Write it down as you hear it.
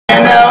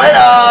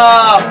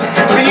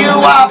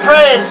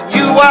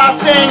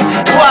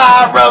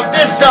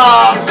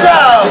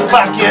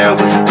fuck you,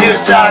 you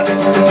suck.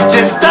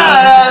 Just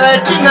thought I'd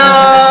let you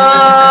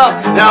know,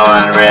 no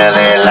one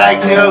really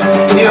likes you.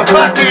 You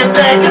fucking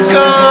think it's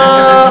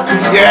cool.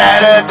 Your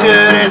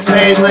attitude is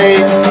paisley,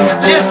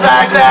 just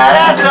like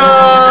bad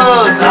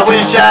assholes. I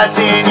wish I'd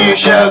seen you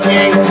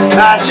choking.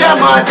 I shove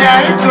one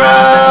down your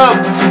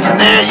throat. And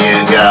there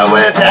you go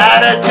with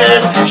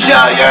attitude.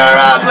 Show your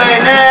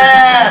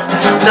ugliness.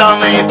 It's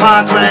only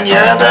punk when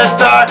you're the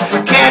star.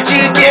 Can't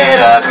you get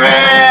a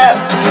grip?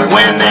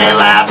 When they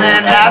laugh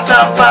and have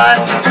some fun,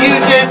 you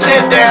just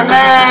sit there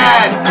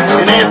mad.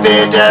 And if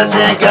it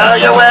doesn't go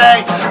your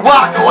way,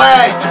 walk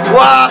away.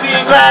 Well, I'll be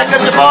glad,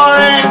 cause you're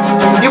boring.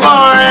 You're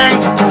boring.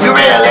 You're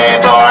really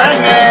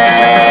boring me.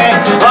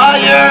 All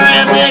your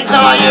antics,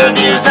 all your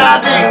views, I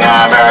think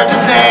I've heard the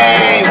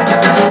same.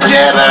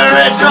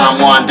 Gibberish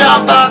from one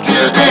dumb fuck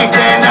who thinks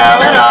they know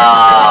it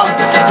all.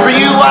 For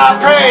you I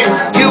praise,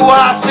 you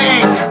I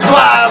sing. That's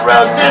why I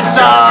wrote this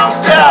song.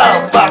 So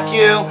fuck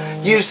you,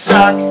 you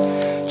suck.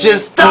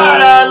 Just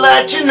thought I'd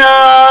let you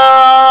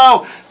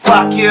know.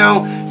 Fuck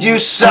you, you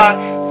suck.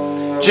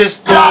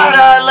 Just thought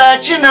I'd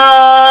let you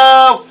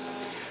know.